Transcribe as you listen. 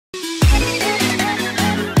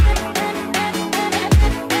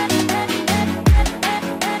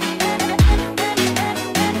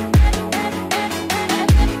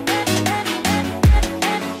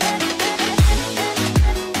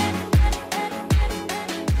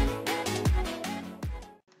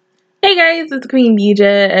Hey guys, it's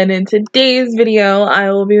Queendija, and in today's video,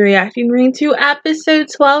 I will be reacting to episode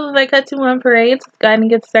 12 of Aikatsu on Parēdo. Let's go ahead and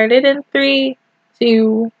get started in 3,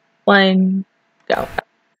 2, 1, go.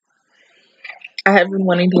 I have been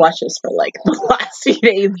wanting to watch this for like the last few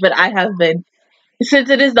days, but I have been, since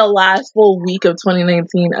it is the last full week of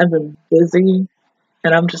 2019, I've been busy,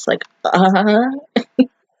 and I'm just like,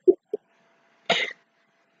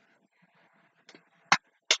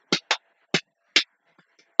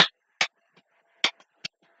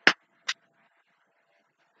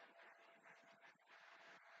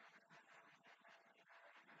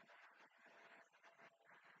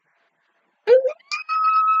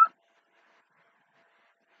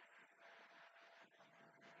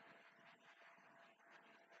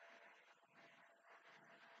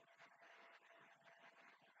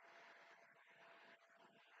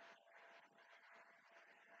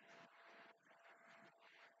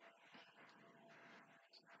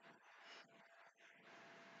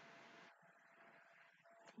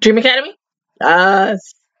 Dream Academy?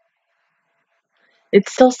 Yes.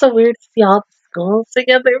 It's still so weird to see all the schools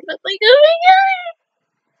together, but like, oh my god!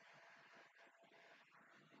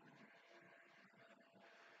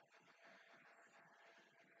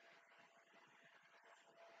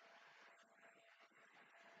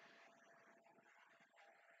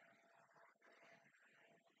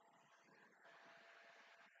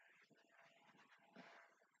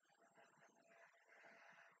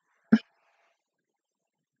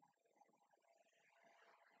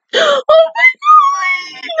 Oh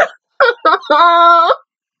my god!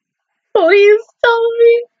 Please tell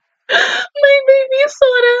me my baby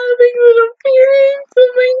Sora having an appearance.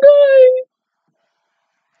 Oh my god!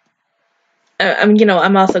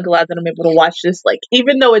 I'm also glad that I'm able to watch this. Like,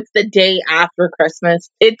 even though it's the day after Christmas,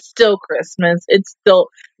 it's still Christmas. It's still,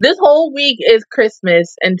 this whole week is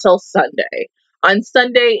Christmas until Sunday. On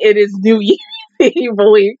Sunday, it is New Year's Eve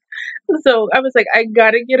week. So I was like, I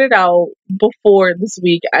gotta get it out before this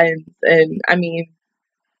week ends. And I mean,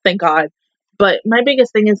 thank God. But my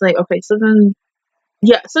biggest thing is like, okay, so then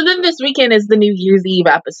this weekend is the New Year's Eve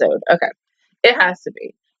episode. Okay. It has to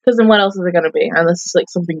be. Because then what else is it gonna be? Unless it's like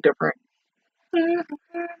something different.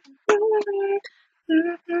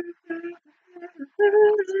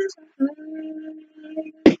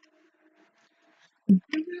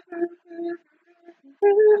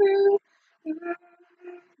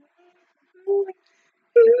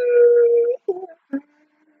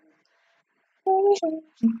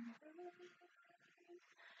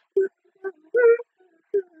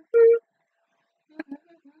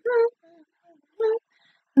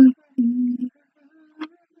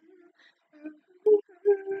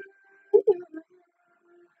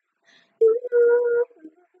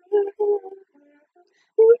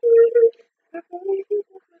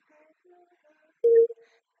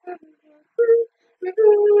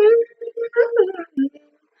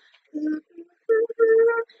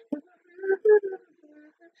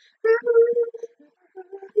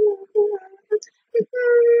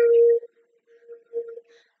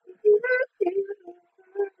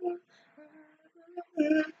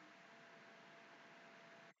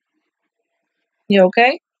 You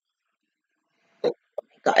okay? Oh my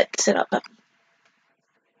god, sit up. I'm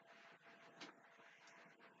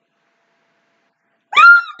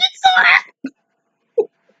sorry,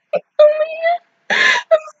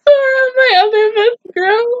 my other best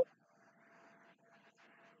girl.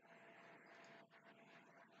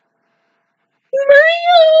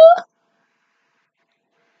 Mario!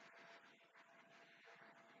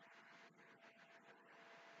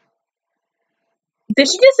 Did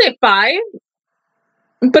she just say 5?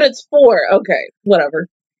 But it's 4. Okay, whatever.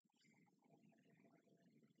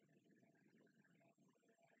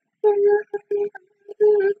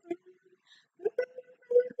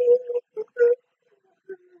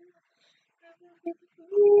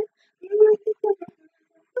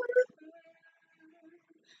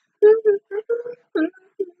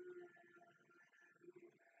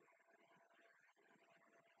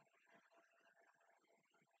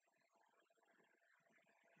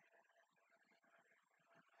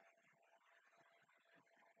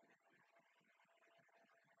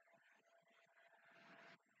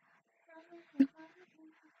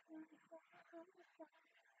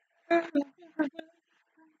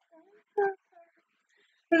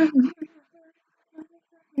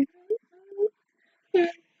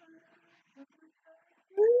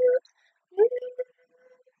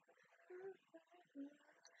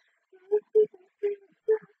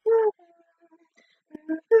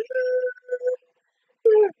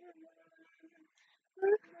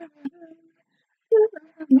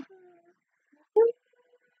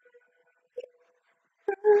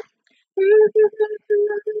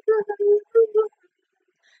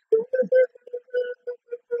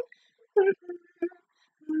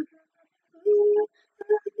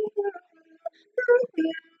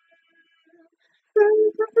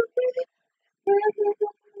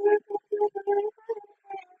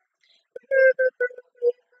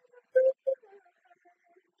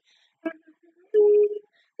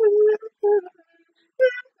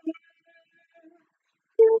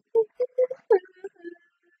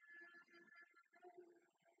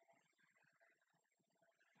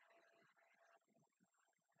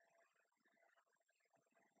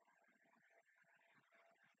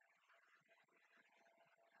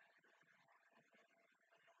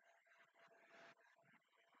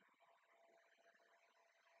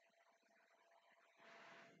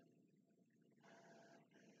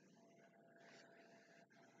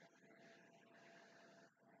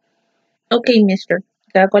 Okay, mister.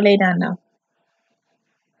 Gotta go lay down now.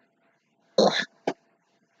 Ugh.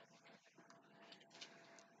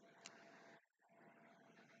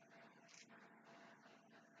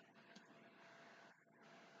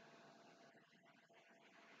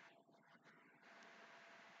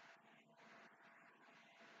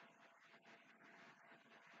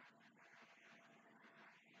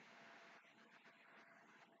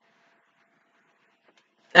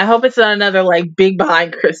 I hope it's not another like big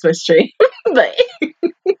behind Christmas tree. But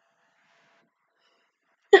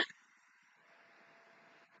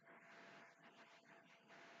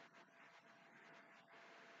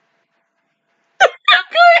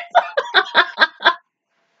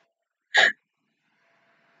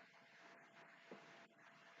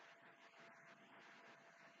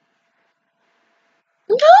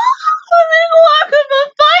no, I'm in Wakaba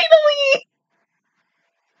finally.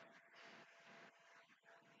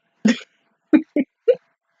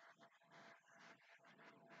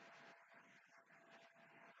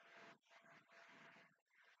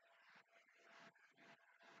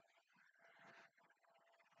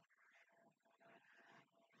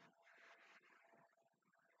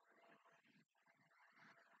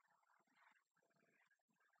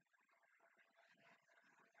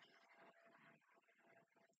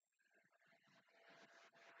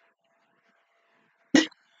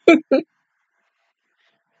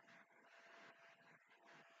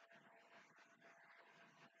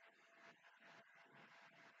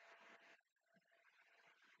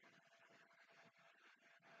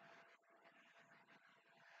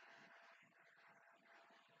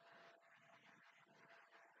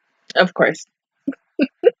 Of course.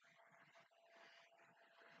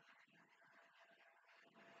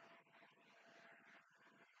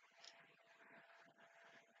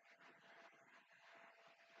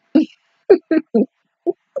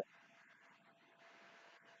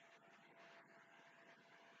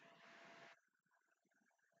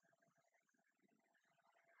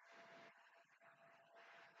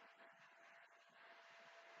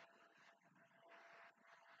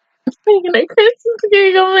 Making a Christmas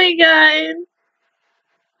cake. Oh my god.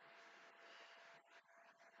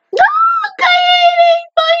 No, Kaede,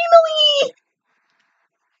 finally.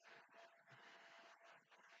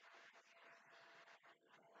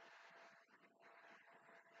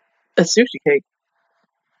 A sushi cake.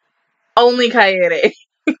 Only Kaede.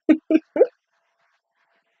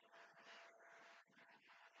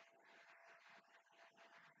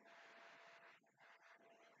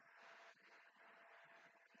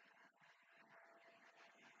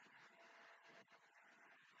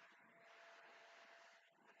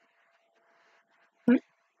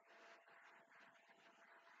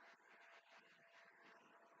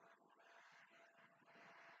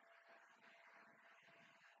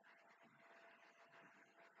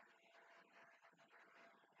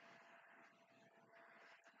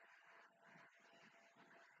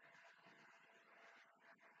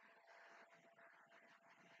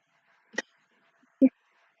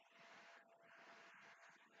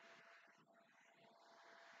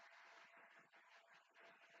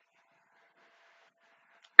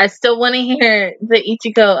 I still want to hear the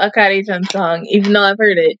Ichiko Akari-chan song, even though I've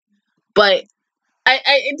heard it. But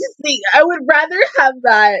I just think I would rather have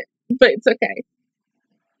that, but it's okay.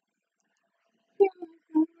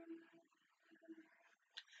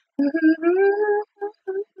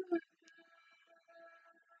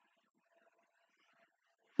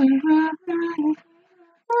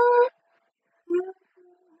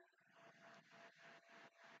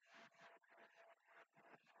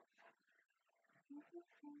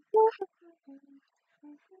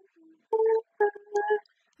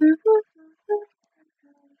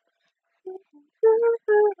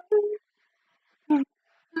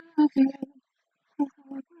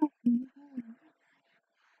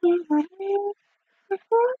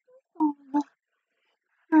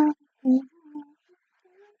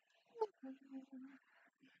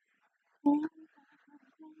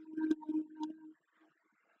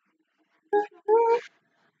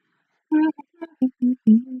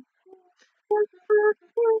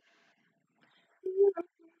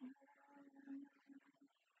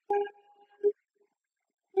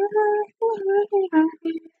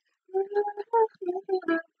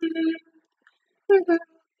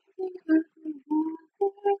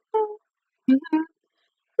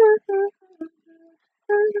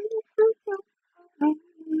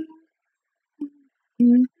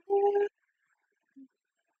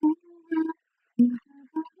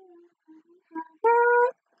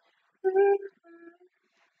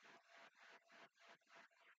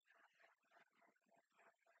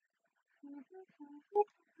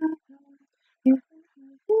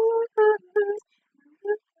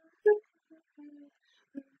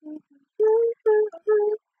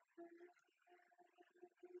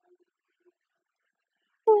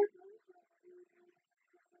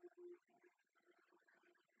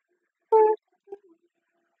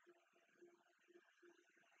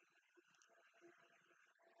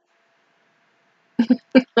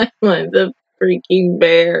 Like the freaking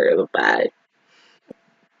bear, the bad.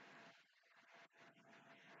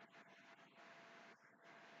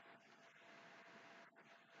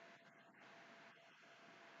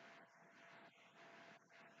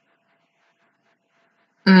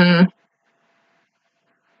 Mm.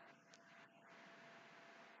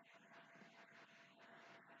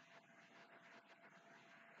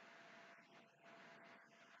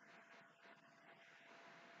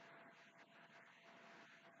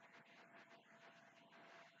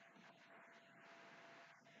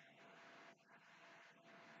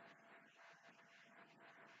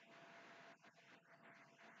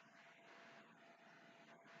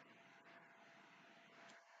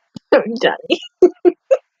 I'm dying.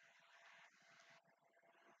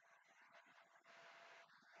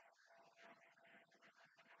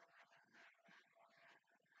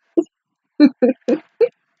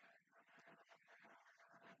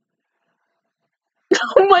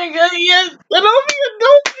 Oh my god, yes! And I'll be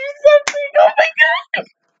don't do something! Oh my god!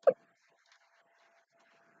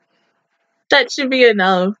 That should be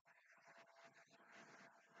enough.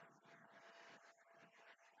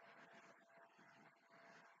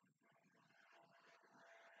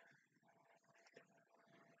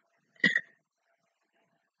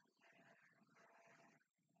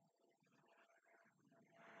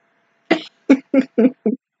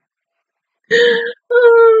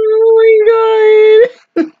 Oh my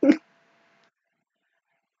god.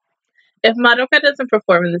 If Madoka doesn't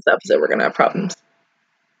perform in this episode, we're gonna have problems.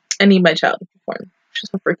 I need my child to perform. She's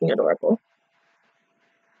so freaking adorable.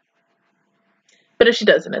 But if she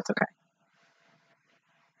doesn't, it's okay.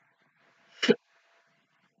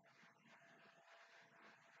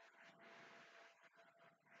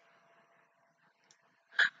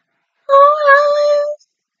 Oh, Alice!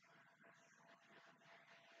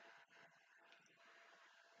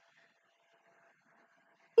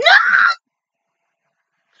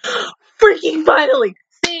 Freaking finally!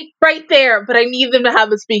 See, right there, but I need them to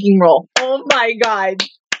have a speaking role. Oh my god.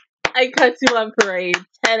 Aikatsu on Parade.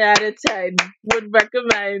 10 out of 10. Would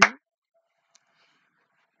recommend.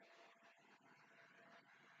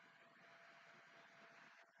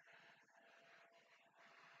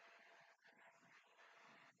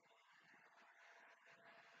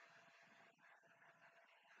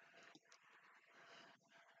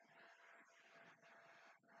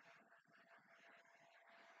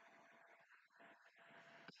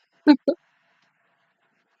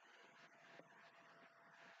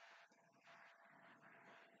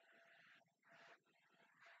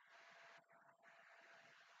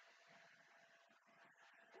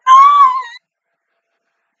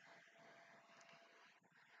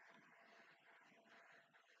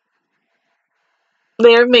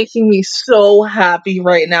 They're making me so happy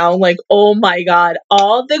right now. Like, oh my god,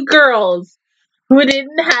 all the girls who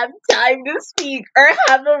didn't have time to speak or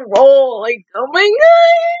have a role. Like, oh my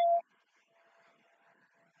god.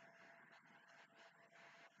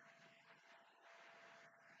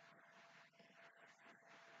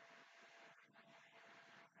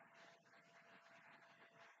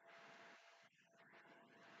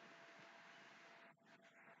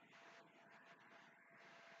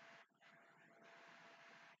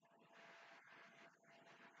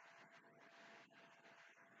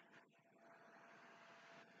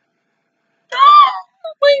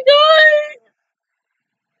 Oh my god.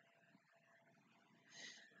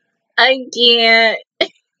 I can't.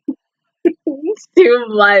 It's too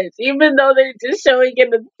much. Even though they're just showing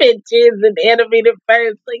it in pictures and animated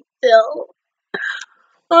parts, like, still.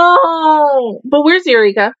 Oh, but where's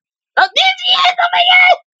Eureka? Oh, there she is! Oh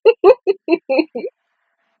my god!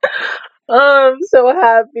 Oh, I'm so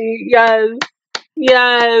happy. Yes.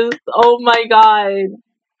 Yes. Oh my god.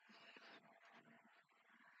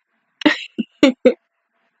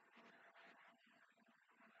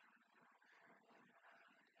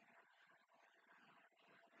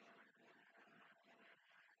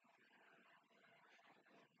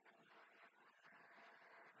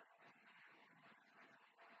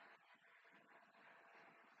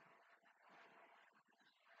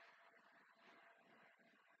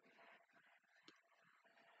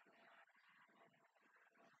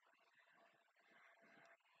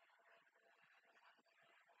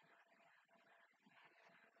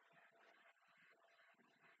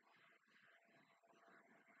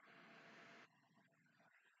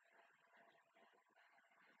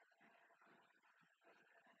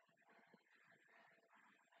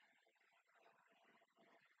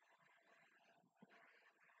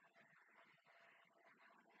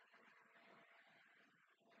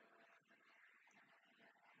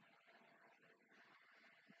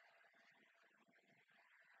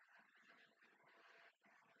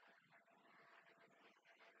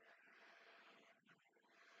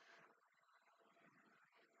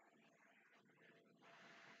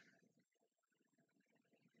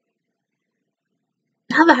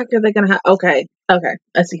 How the heck are they gonna have? Okay,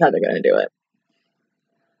 I see how they're gonna do it.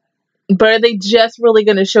 But are they just really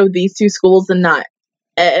gonna show these two schools and not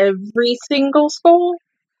every single school?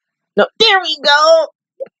 No, there we go.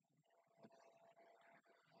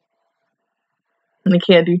 And they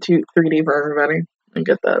can't do 3D for everybody. I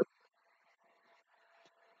get that.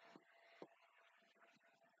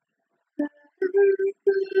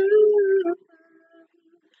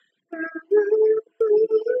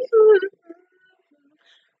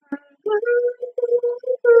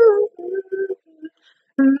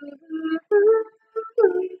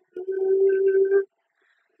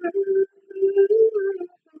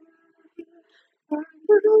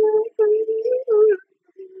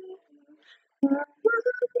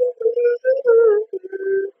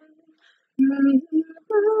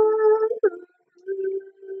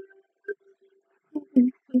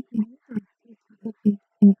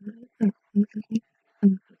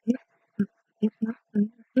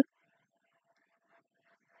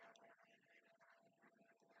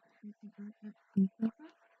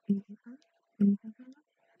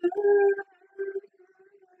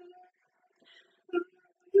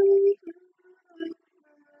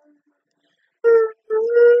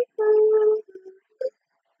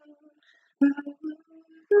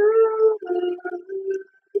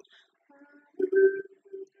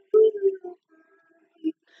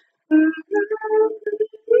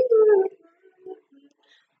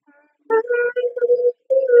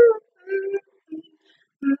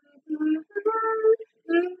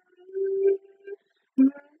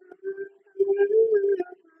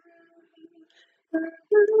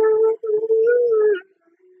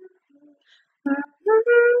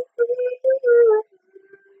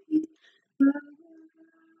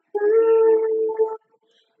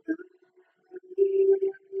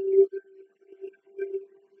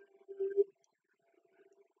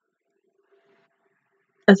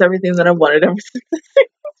 That's everything that I wanted ever since the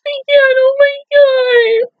sixth weekend. Oh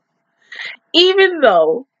my god! Even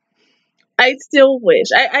though I still wish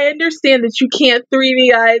I understand that you can't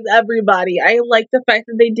 3D-ize everybody. I like the fact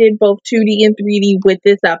that they did both 2D and 3D with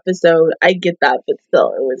this episode. I get that, but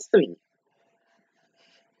still, it was sweet.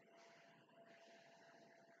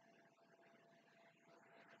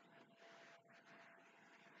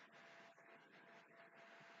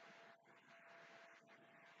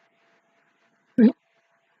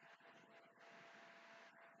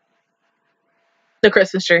 The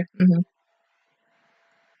Christmas tree.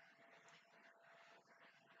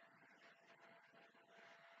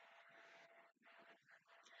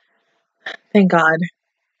 Thank God.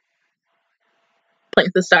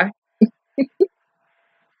 Plant the star.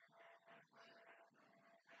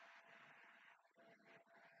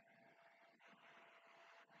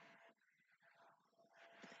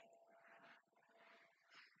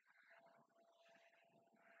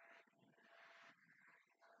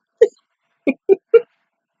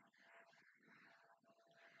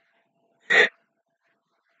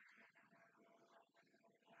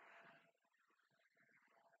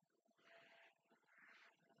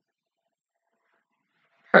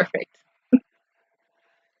 Perfect.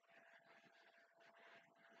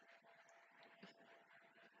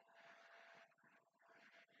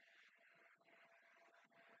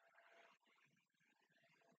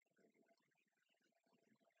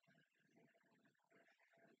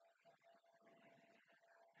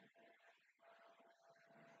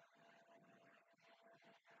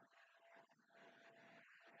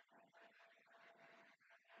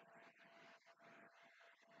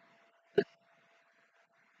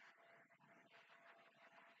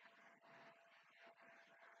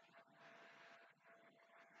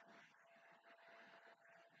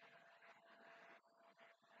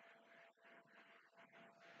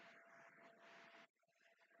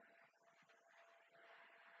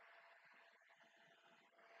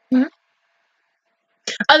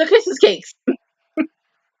 Oh, the Christmas cakes.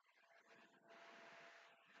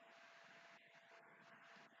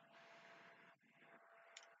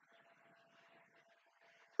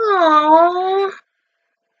 Aww.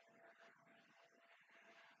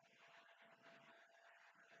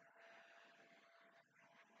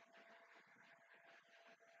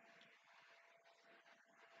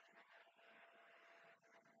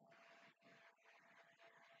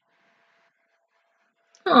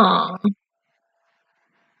 Aww.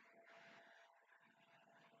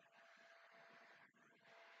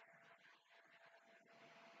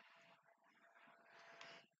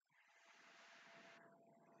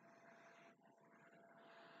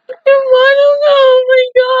 Oh my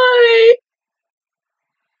god.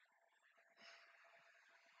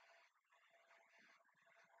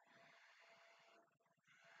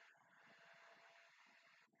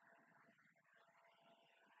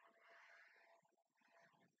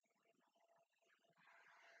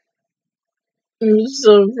 I'm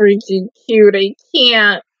so freaking cute. I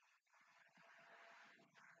can't.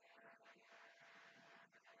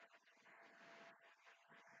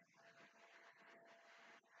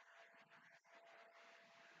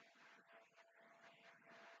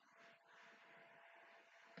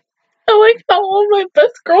 I like how all my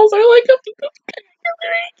best girls are like up to this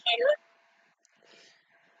character.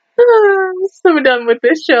 I'm so done with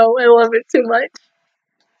this show. I love it too much.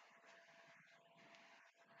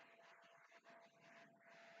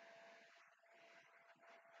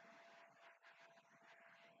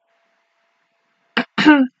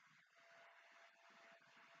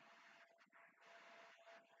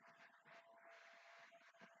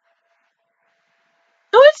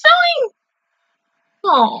 Oh, it's showing!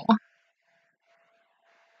 Oh.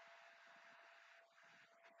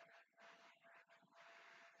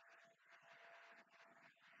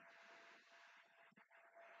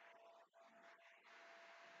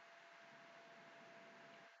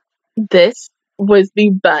 This was the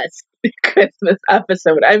best Christmas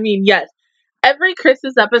episode. I mean, yes, every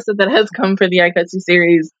Christmas episode that has come for the Aikatsu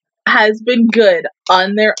series has been good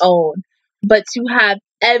on their own, but to have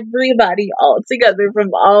everybody all together from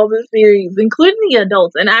all the series, including the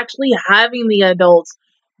adults, and actually having the adults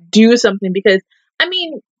do something, because I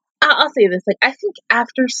mean, I'll say this, like, I think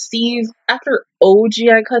after OG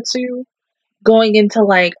Aikatsu, going into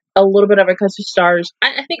like a little bit of Aikatsu Stars,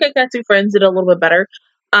 I think Aikatsu Friends did a little bit better.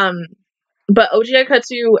 Um, but OG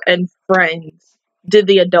Aikatsu and Friends did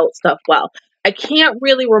the adult stuff well. I can't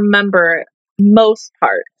really remember most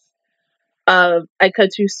parts of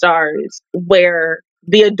Aikatsu Stars where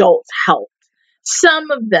the adults helped. Some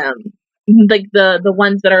of them, like the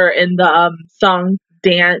ones that are in the song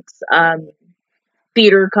dance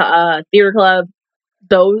theater club,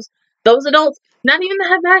 those adults, not even the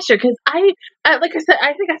headmaster, because I like I said,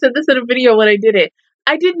 I think I said this in a video when I did it.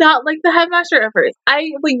 I did not like the headmaster at first.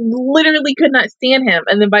 I like literally could not stand him,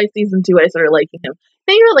 and then by season 2 I started liking him.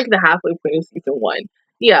 Maybe like the halfway point of season 1.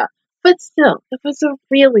 Yeah. But still, it was a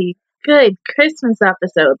really good Christmas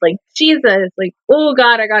episode. Like, Jesus, like, oh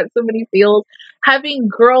god, I got so many feels. Having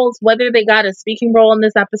girls, whether they got a speaking role in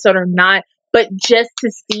this episode or not, but just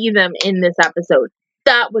to see them in this episode,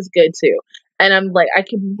 that was good too. And I'm like, I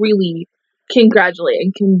can really congratulate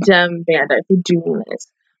and condemn Bandai for doing this.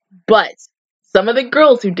 But some of the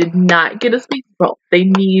girls who did not get a speaking role, they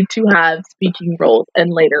need to have speaking roles in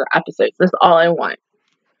later episodes. That's all I want.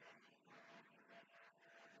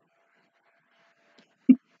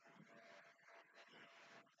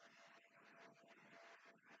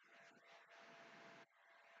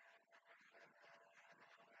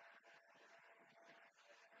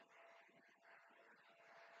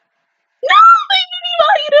 No, they didn't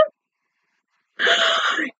invite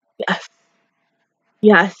him. Yes,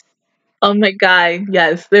 yes. Oh my god,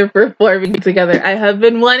 yes, they're performing together. I have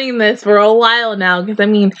been wanting this for a while now, because I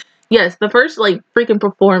mean, yes, the first like freaking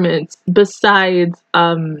performance besides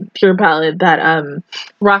Pure Palette that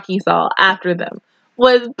Rocky saw after them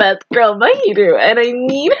was Best Girl Mahito, and I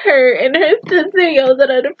need her and her sensei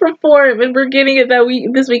Yozana to perform, and we're getting it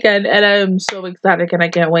this weekend, and I'm so excited and I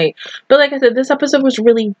can't wait. But like I said, this episode was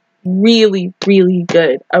really, really, really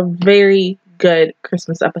good. A very good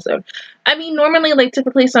Christmas episode. I mean, normally, like,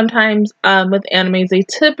 typically sometimes with animes, they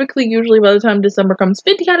typically, usually by the time December comes,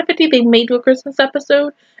 50 out of 50, they may do a Christmas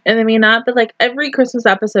episode, and they may not, but, like, every Christmas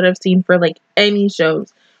episode I've seen for, like, any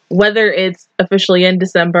shows, whether it's officially in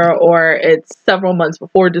December, or it's several months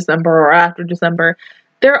before December, or after December,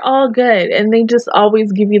 they're all good, and they just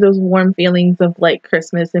always give you those warm feelings of, like,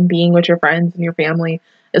 Christmas and being with your friends and your family,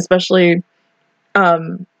 especially,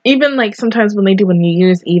 even, like, sometimes when they do a New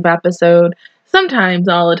Year's Eve episode, sometimes,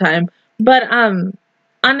 all the time, but,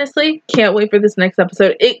 honestly, can't wait for this next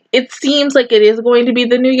episode. It seems like it is going to be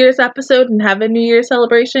the New Year's episode and have a New Year's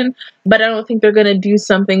celebration, but I don't think they're going to do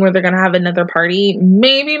something where they're going to have another party.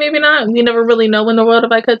 Maybe, maybe not. We never really know in the world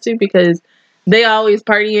of Aikatsu, because they always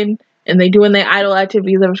partying and they doing their idol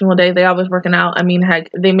activities every single day. They always working out. I mean,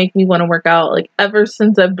 heck, they make me want to work out, like, ever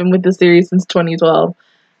since I've been with the series since 2012.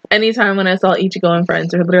 Anytime when I saw Ichigo and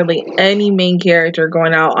friends, or literally any main character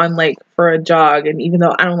going out on, like, for a jog, and even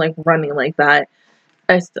though I don't like running like that,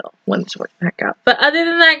 I still wanted to work back out. But other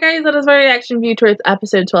than that, guys, that is my reaction view towards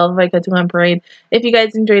episode 12 of Aikatsu on Parade. If you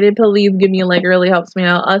guys enjoyed it, please give me a like. It really helps me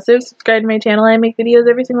out. Also, subscribe to my channel. I make videos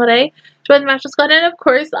every single day. Join the Master Squad. And, of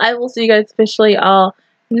course, I will see you guys officially all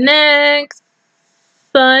next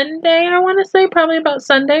Sunday, I want to say. Probably about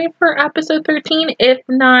Sunday for episode 13. If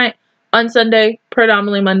not on Sunday,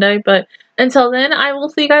 predominantly Monday. But until then, I will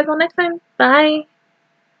see you guys all next time. Bye.